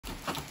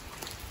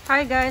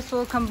Hi guys,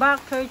 welcome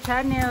back to our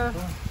channel.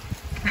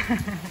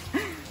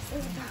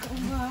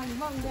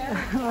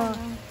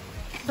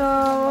 So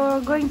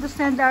we're going to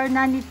send our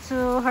nanny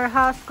to her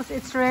house because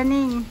it's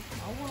raining.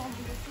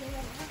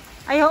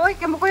 Ayaw, oy,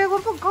 kamukuya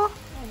gumpog ko.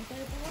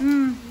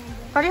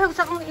 Palihog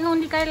sa kong ingon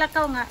ni kay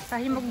lakaw nga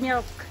sa himog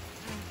milk.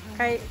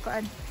 Kay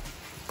kuan.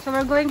 So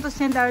we're going to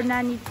send our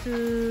nanny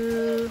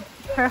to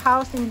her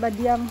house in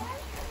Badiang,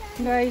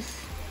 guys.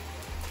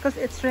 Because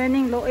it's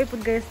raining, low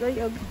pud guys.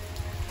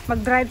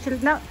 Mag-drive sila.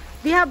 Now,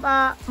 they have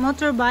a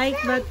motorbike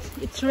but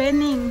it's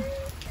raining.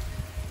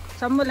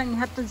 Samo lang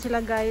ihatod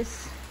sila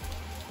guys.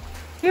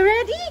 You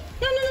ready?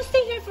 No,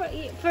 stay here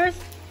first.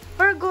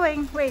 We're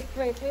going. Wait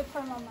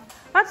for mama.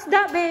 What's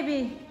that,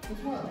 baby?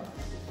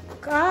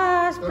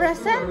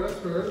 Present?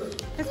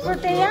 It's for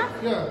Thea?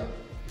 Yeah.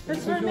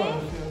 That's for me?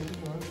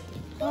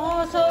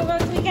 Oh, so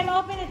we can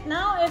open it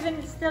now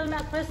even it's still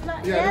not Christmas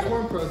yet? Yeah, it's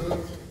one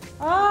present.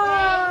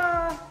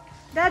 Oh,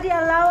 Daddy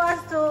allow us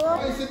to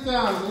open. Hey, sit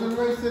down.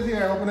 Everybody sit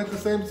here. Open at the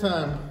same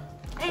time.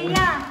 Hey,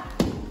 yeah.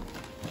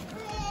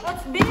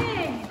 What's big?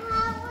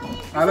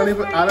 I don't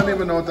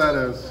even know what that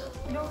is.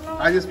 You don't know?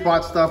 I just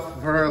bought stuff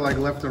for her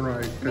like left and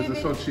right because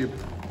it's so cheap.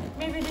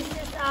 Maybe this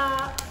is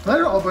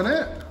Let her open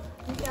it.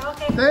 yeah,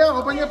 okay. There,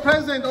 open your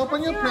present.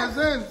 Open your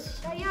present.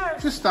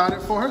 Yours. Just start it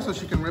for her so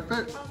she can rip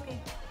it.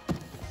 Okay.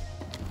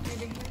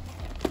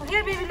 Oh,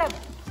 here, baby, look.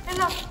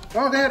 Hello.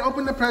 Oh, Dad,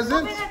 open the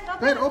present. Open it,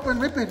 open Dad, open,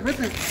 rip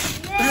it.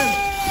 Yay!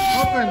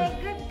 Dad, open.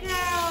 Good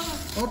girl.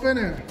 Open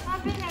it.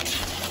 Open it.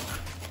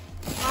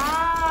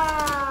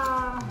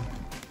 Wow.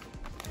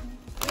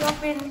 We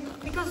open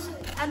because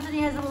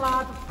Anthony has a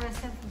lot of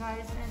presents,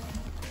 guys, and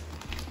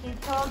he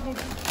told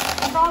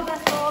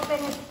us to open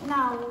it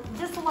now.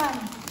 Just one.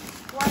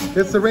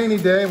 It's a rainy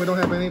day. We don't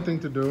have anything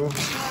to do.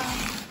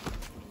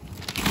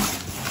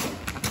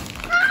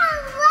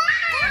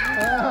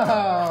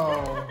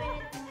 Wow.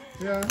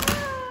 Yeah.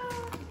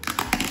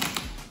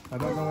 I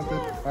don't know what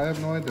this. I have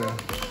no idea.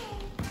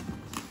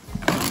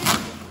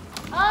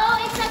 Oh,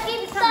 it's a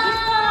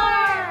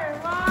guitar!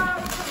 Wow,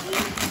 it's a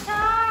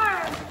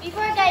guitar.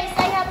 Before guys,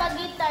 I have a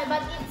guitar,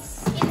 but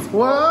it's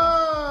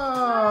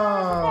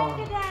Wow.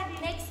 Thank you, Daddy.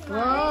 next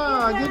month.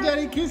 Wow. Give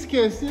Daddy kiss.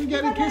 Give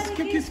Daddy kiss.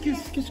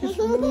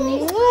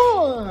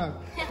 Wow.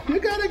 You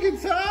got a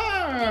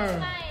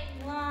guitar.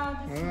 Fine. Wow,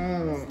 this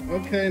Oh,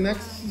 okay,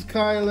 next is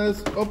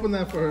Kyla's. Open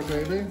that for her,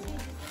 baby.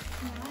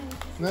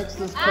 Next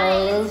is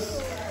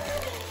Kyla's.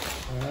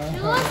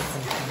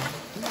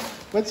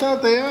 What's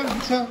out there?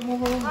 What's out?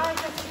 Move over. wow,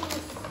 it's a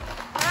shoes.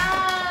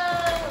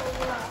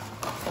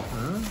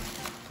 Huh?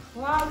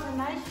 Wow, it's a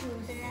nice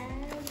shoes.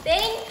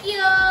 Thank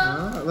you.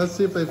 Let's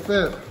see if they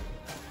fit.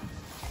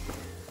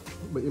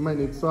 But you might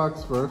need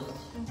socks first.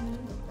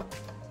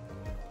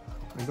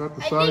 I got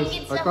the I size.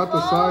 think it's I a got the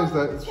phone. size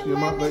that your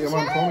mom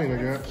told me to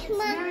get. It's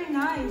very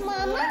nice.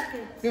 I like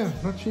it. Yeah,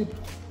 not cheap.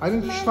 I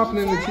didn't shop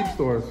in the cheap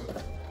stores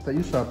that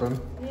you shop in.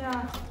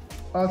 Yeah.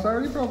 Oh, it's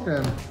already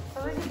broken.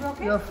 Already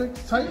broken? Yeah,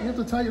 tight. You have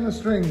to tighten the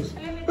strings.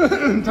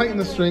 Tighten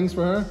the strings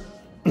for her.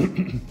 I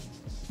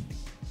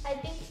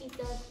think it's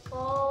a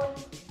phone.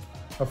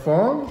 A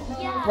phone?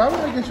 Yeah. Why would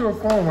I get you a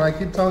phone when I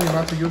keep telling you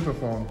not to use a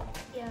phone?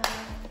 Yeah.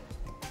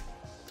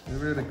 You're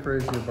really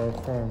crazy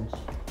about phones.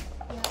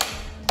 Yeah.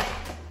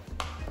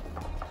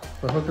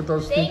 But look at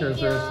those Thank sneakers.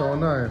 They're you. so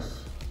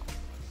nice.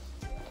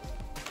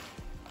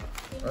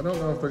 I don't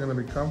know if they're going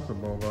to be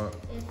comfortable, but...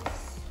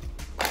 It's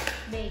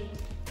big.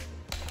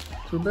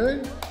 Too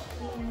big? No,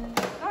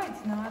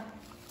 it's not.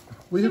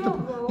 Well, you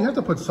have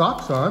to put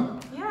socks on.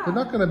 Yeah. They're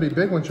not going to be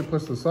big once you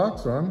put the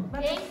socks on.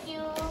 Thank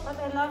you. But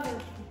I love it.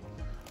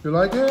 You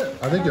like it?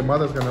 I think your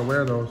mother's going to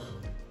wear those.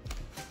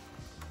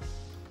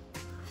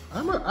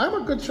 I'm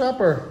a good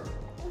shopper.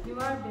 You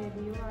are,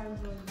 baby. You are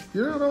good.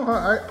 You don't know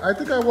how I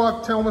think I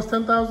walked almost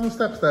 10,000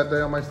 steps that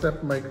day on my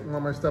step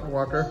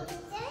walker,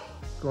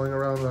 going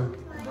around the. I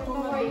don't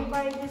know why you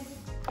buy this.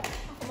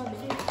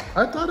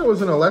 I thought it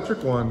was an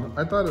electric one.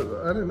 I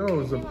didn't know it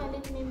was a.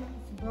 It's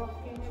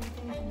broken.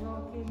 Everything is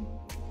broken.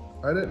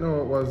 I didn't know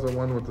it was the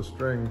one with the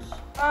strings.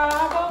 How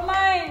about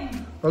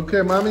mine?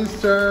 Okay, mommy's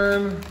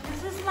turn.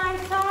 This is my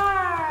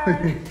car.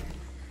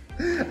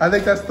 I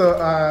think that's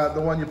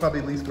the one you're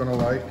probably least gonna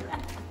like.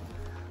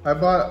 I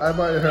bought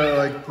her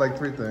like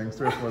three or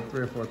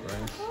four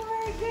things. Oh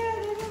my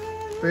god.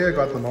 Thea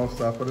got the most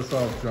stuff, but it's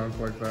all junk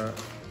like that.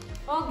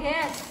 Oh,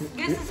 guess.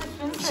 Guess is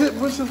expensive. Shit,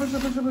 what's it? Guess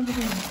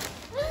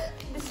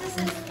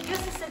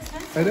is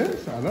expensive. It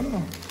is? I don't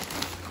know.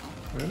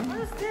 What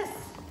is this?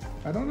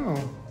 I don't know.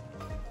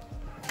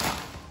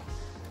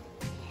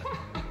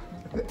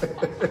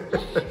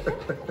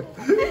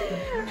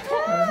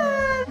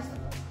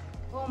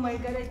 Oh my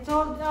god, I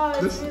told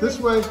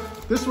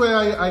This way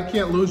I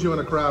can't lose you in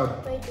a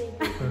crowd. Wait, wait.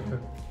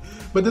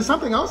 But there's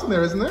something else in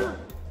there, isn't there?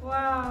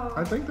 Wow.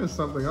 I think there's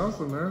something else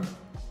in there.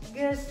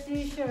 Guess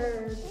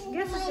t-shirt.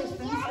 Guess is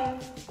expensive.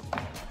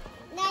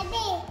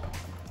 Daddy.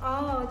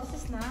 Oh, this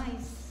is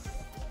nice.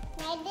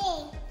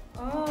 Daddy.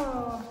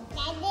 Oh.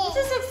 Daddy.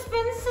 This is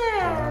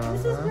expensive.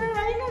 This is good.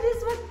 I know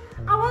this one.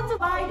 I want to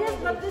buy this,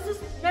 but this is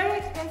very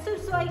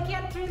expensive, so I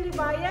can't really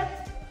buy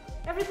it.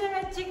 Every time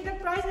I check the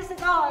price, I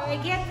said, oh, I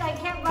can't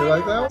buy You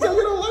like it. that? So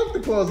you don't like the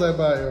clothes I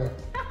buy you.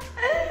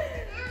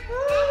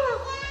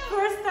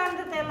 First time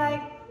that I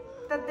like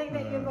the thing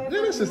that you buy.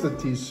 Yeah, it's just a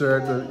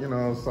t-shirt, or, you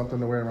know, something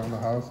to wear around the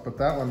house. But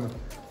that one,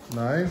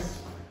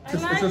 nice.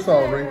 It's just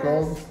all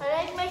wrinkled.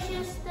 I like my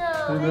shoes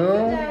too. You do?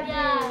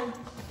 Yeah.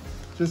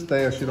 Just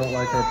there, she don't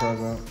like her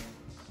present.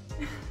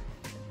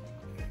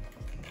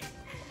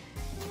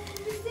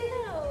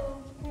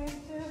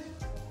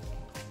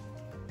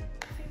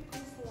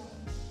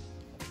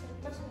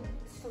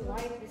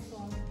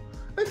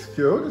 It's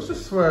cute. It's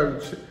just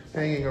for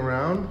hanging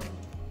around.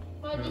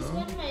 But this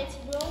one, it's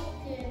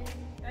broken.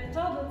 I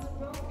told you it's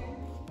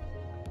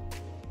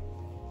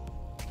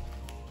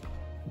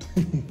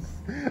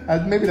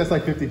broken. Maybe that's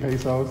like 50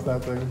 pesos,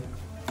 that thing.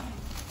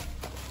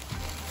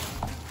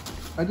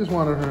 I just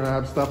wanted her to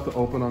have stuff to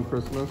open on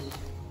Christmas.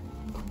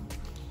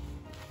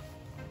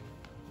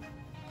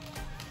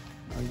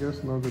 I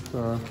guess no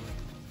guitar.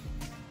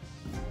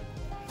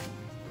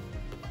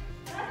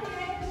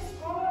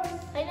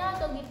 I know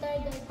how to guitar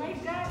that. My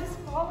God, this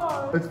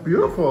color. It's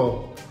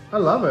beautiful. I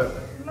love it.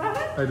 Love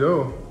it? I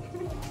do.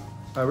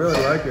 I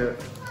really like it.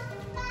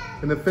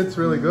 And it fits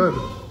really good.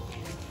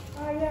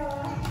 Oh,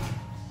 yeah.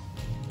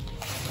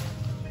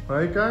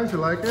 Right, guys? You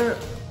like it?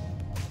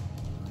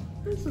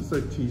 It's just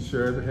a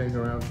t-shirt, a hang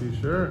around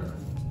t-shirt.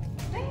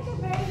 Thank you,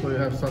 baby. So you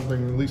have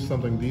something, at least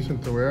something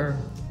decent to wear.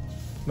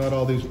 Not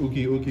all these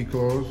ookie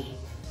clothes.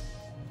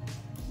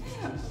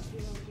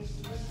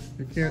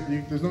 You can't,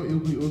 there's no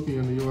ookie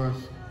in the US.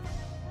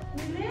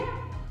 Really?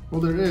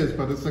 Well, there is,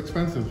 but it's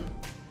expensive.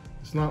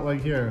 It's not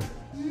like here.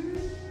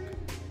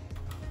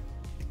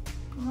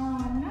 Oh,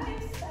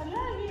 nice. I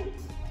like it.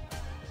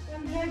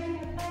 I'm dragging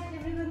it back.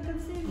 Everyone can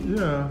see me.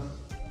 Yeah.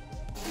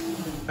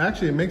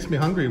 Actually, it makes me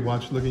hungry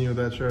looking at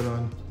that shirt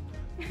on.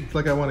 It's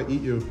like I want to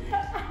eat you.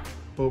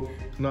 Oh,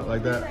 not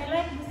like that. I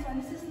like this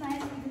one. This is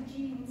nice with the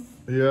jeans.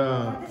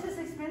 Yeah. But this is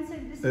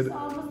expensive. This is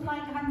almost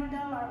like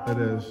 $100. It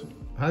is.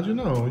 How'd you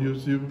know?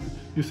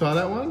 You saw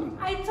that one?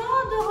 I told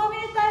you how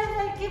many times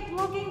I keep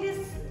looking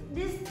this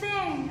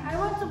thing. I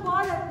want to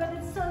buy it, but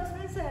it's so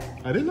expensive.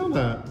 I didn't know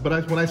that.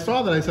 But when I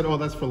saw that, I said, oh,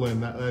 that's for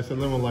Lynn. I said,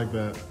 Lynn will like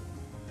that.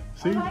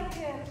 See? I like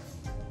it.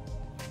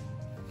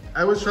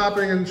 I was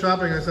shopping and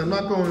shopping. I said, I'm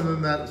not going to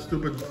that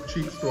stupid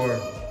cheap store.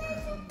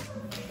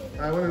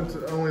 I went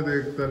into only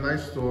the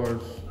nice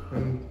stores.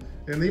 And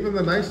even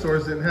the nice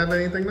stores didn't have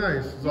anything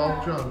nice. It's all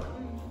junk.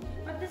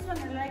 But this one,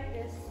 I like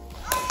this.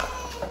 I'm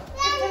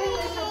telling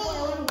myself,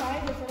 I want to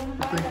buy this. I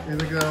want to buy that. You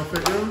think that'll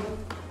fit you?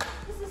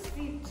 This is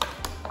sweet.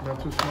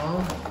 Not too small?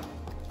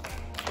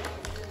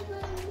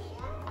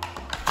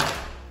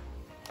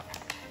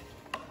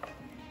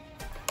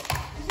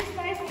 This is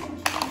nice with the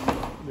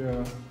jeans.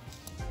 Yeah.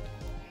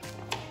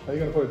 Are you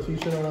going to put a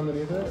t-shirt on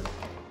underneath it?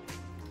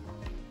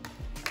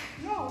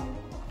 No.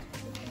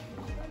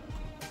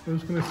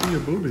 Who's going to see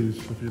your boobies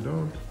if you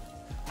don't?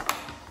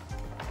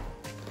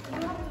 You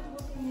don't have to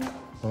put in it.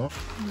 Oh,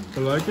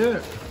 you like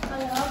it? I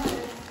love it.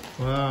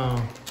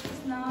 Wow.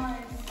 It's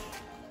nice.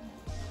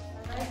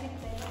 I like it.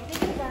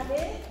 Thank you,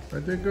 Daddy. I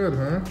did good,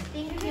 huh?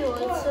 Thank you.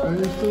 It's so And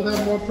you still nice.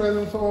 have more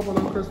presents to open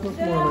on Christmas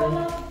There are a morning.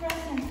 lot of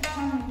presents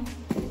coming.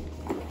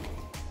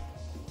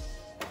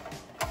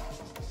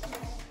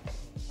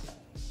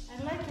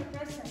 I like your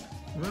present.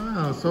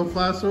 Wow, so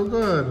far so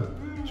good.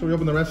 Should we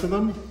open the rest of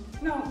them?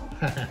 No.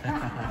 I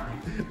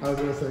was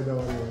gonna say no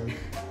anyway.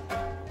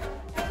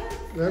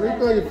 There we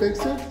go, you fix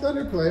it? Let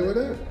her play with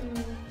it.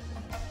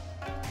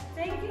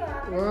 Thank you,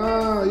 Abby.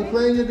 Wow, you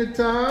playing your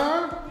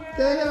guitar?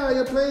 Yeah,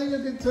 you're playing your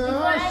I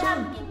guitar?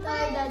 have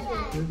guitar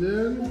that You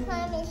did?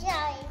 Let me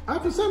show you.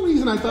 For some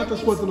reason, I thought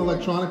this was an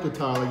electronic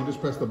guitar, like you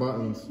just press the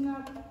buttons.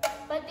 Not.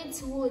 But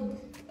it's wood.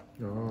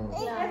 Oh.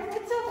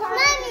 It's so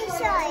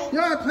funny.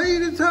 Yeah, play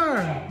your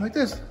guitar, like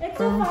this. It's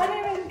so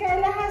funny when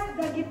Kayla has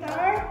the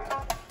guitar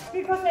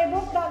because I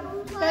bought that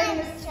guitar in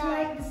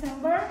like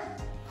December,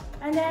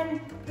 and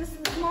then this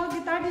small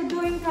guitar they're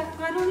doing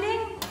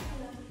caroling.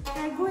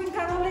 They're going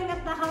caroling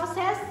at the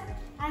houses,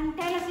 and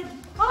Kayla said,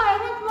 "Oh, I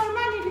want more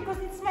money because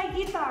it's my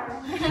guitar."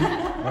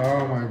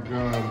 Oh my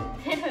god.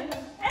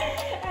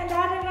 And the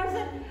other one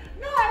said,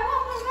 "No, I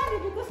want more money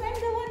because I'm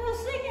the one who's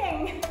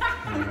singing."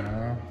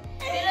 Yeah.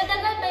 Pero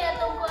dagan ba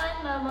itong kuan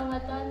ma mga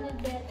 200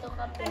 beto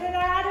kape. And then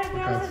the other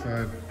girl That's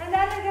said, sad. and the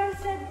other girl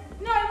said,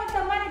 "No, I want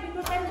the money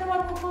because I'm the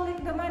one who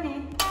collect the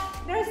money."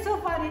 They're so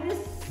funny.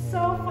 This is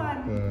so fun.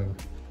 Good.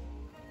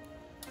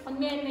 And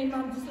me and my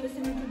mom just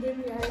listening to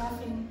them. We are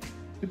laughing.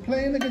 You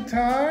playing the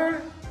guitar?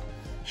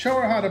 Show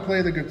her how to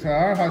play the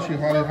guitar. How to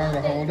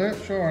hold it.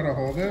 Show her how to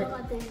hold it.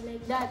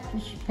 Like that.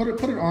 Just put it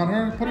on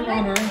her. Put it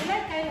on her. I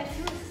like Kayla's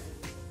shoes.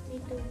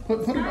 Me too.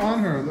 Put it on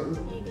her.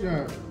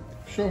 Yeah.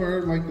 Show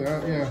her like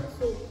that. Yeah.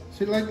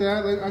 See like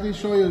that. Like, I just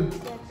show you.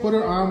 Put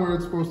her on where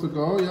it's supposed to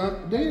go.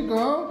 Yep. There you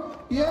go.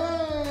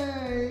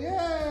 Yay!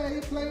 Yay!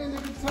 You're playing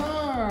the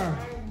guitar.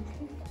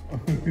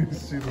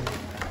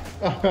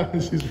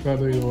 She's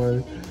running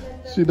away.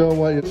 She don't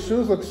want your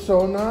shoes look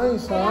so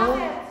nice, huh?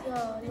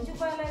 Did you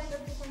buy like the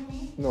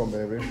No,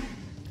 baby.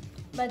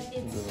 But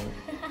it's...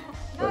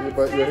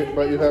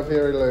 But you have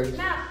hairy legs.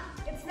 Now,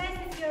 it's nice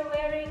if you're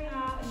wearing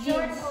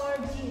shorts or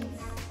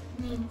jeans.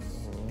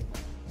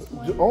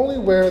 Only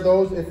wear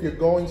those if you're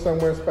going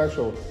somewhere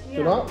special. Yeah.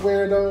 Do not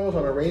wear those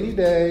on a rainy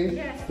day.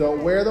 Yes.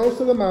 Don't wear those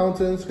to the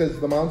mountains because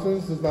the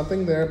mountains there's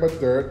nothing there but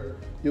dirt.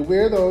 You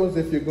wear those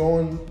if you're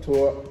going to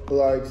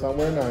like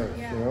somewhere nice.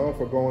 Yeah. You know,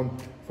 for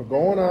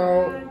going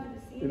out.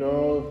 You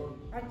know,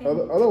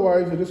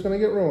 otherwise you're just gonna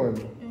get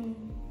ruined.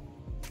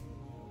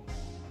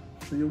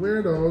 So you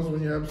wear those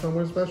when you have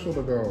somewhere special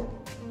to go.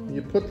 And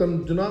you put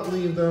them. Do not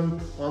leave them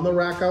on the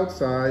rack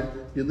outside.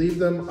 You leave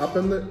them up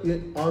on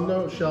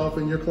the shelf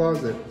in your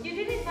closet. You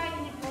didn't buy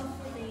any clothes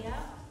for Thea?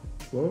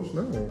 Clothes?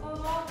 No.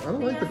 Oh, I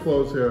don't like the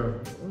clothes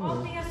here.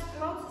 all Thea's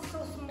clothes is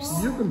so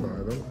small. You can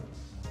buy them.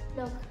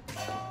 Look.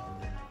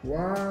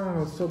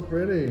 Wow, it's so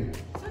pretty.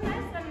 So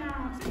nice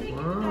now. So thank you.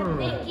 Wow.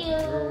 Thank you.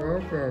 You're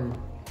welcome.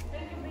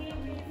 Thank you,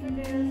 baby, for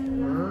this.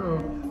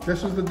 Wow.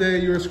 This was the day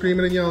you were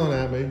screaming and yelling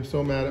at me.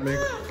 So mad at me.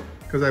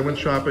 Because I went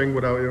shopping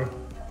without you.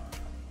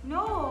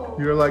 No.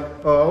 You're like,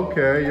 oh,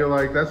 okay. You're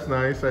like, that's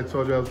nice. I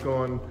told you I was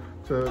going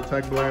to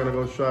Tech Blair to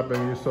go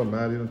shopping. You're so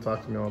mad. You didn't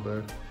talk to me all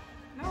day.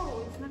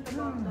 No, it's not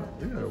about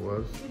that. Yeah, it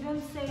was. You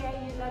don't say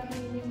you love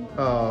me anymore.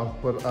 Oh,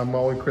 but I'm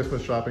always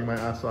Christmas shopping my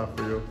ass off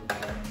for you.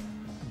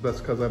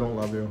 That's because I don't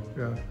love you.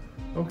 Yeah.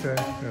 Okay.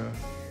 Yeah.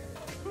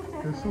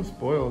 You're so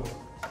spoiled.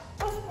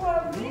 So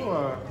spoiled me. You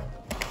are.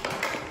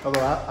 Although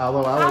I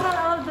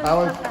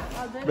was,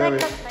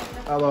 baby,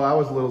 although I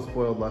was a little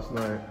spoiled last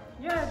night.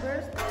 You're a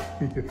girl.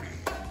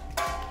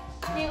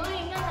 Di,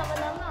 uy, nga,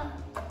 nama-nama.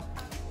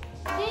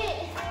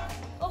 Di.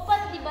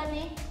 Opat, di ba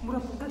ni? Mura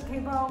po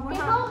kay bawa mo Di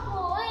na. ba ko?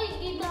 Uy,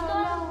 dito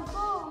ka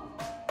ko.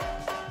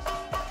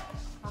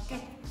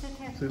 Okay, sit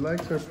here. She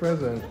likes her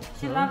present.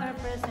 She loves her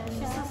present.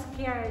 She's so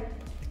scared.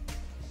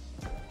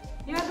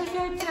 You want to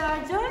show it to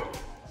Arjun?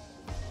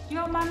 You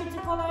want mommy to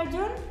call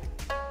Arjun?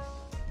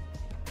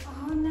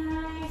 Oh,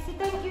 nice. Say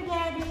thank you,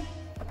 Daddy.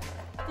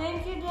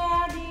 Thank you,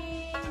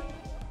 Daddy.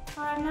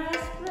 For a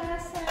nice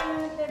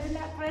present. Maybe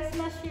not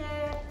Christmas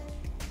yet.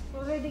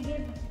 Already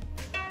give.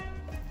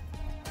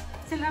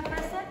 Still have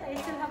present? I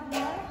still have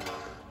more?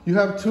 You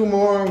have 2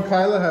 more, and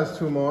Kyla has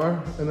 2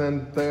 more, and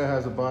then Thea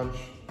has a bunch.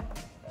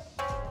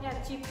 Yeah,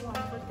 cheap one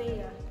for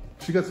Thea.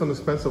 She got some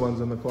expensive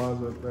ones in the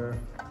closet there.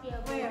 Yeah,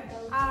 Where?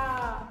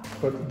 Ah.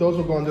 But those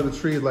will go under the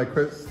tree like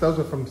Chris. Those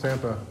are from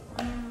Santa.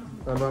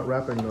 I'm not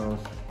wrapping those.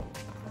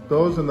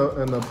 Those and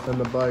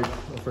the bike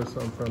are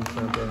from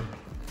Santa.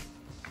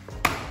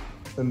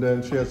 And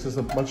then she has just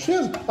a bunch. She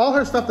has all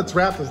her stuff that's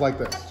wrapped is like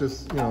this.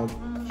 Just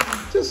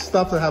just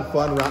stuff to have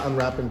fun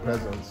unwrapping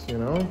presents. You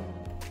know.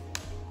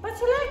 But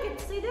she like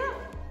it. See that?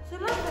 She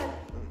loves it.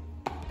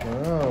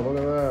 Wow, look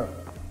at that.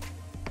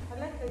 I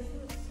like her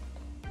shoes.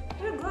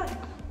 You're good.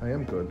 I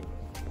am good.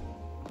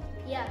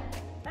 Yeah.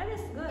 That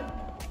is good.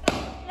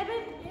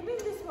 Even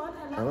this one,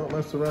 I I love don't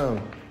mess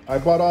around. I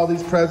bought all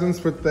these presents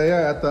for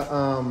Thea at the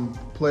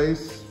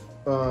place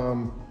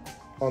on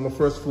the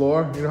first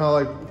floor. You know how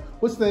like,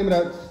 what's the name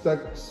of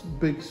that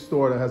big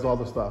store that has all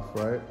the stuff,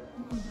 right?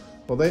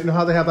 Well, you know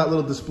how they have that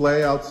little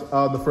display out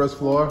on the first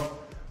floor?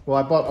 Well,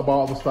 I bought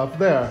all the stuff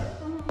there.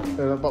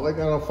 And I bought like, I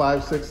don't know,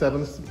 5, 6,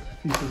 7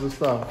 pieces of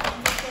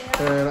stuff.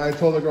 And I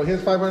told the girl,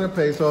 here's 500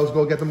 pesos,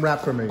 go get them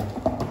wrapped for me.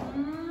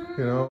 You know?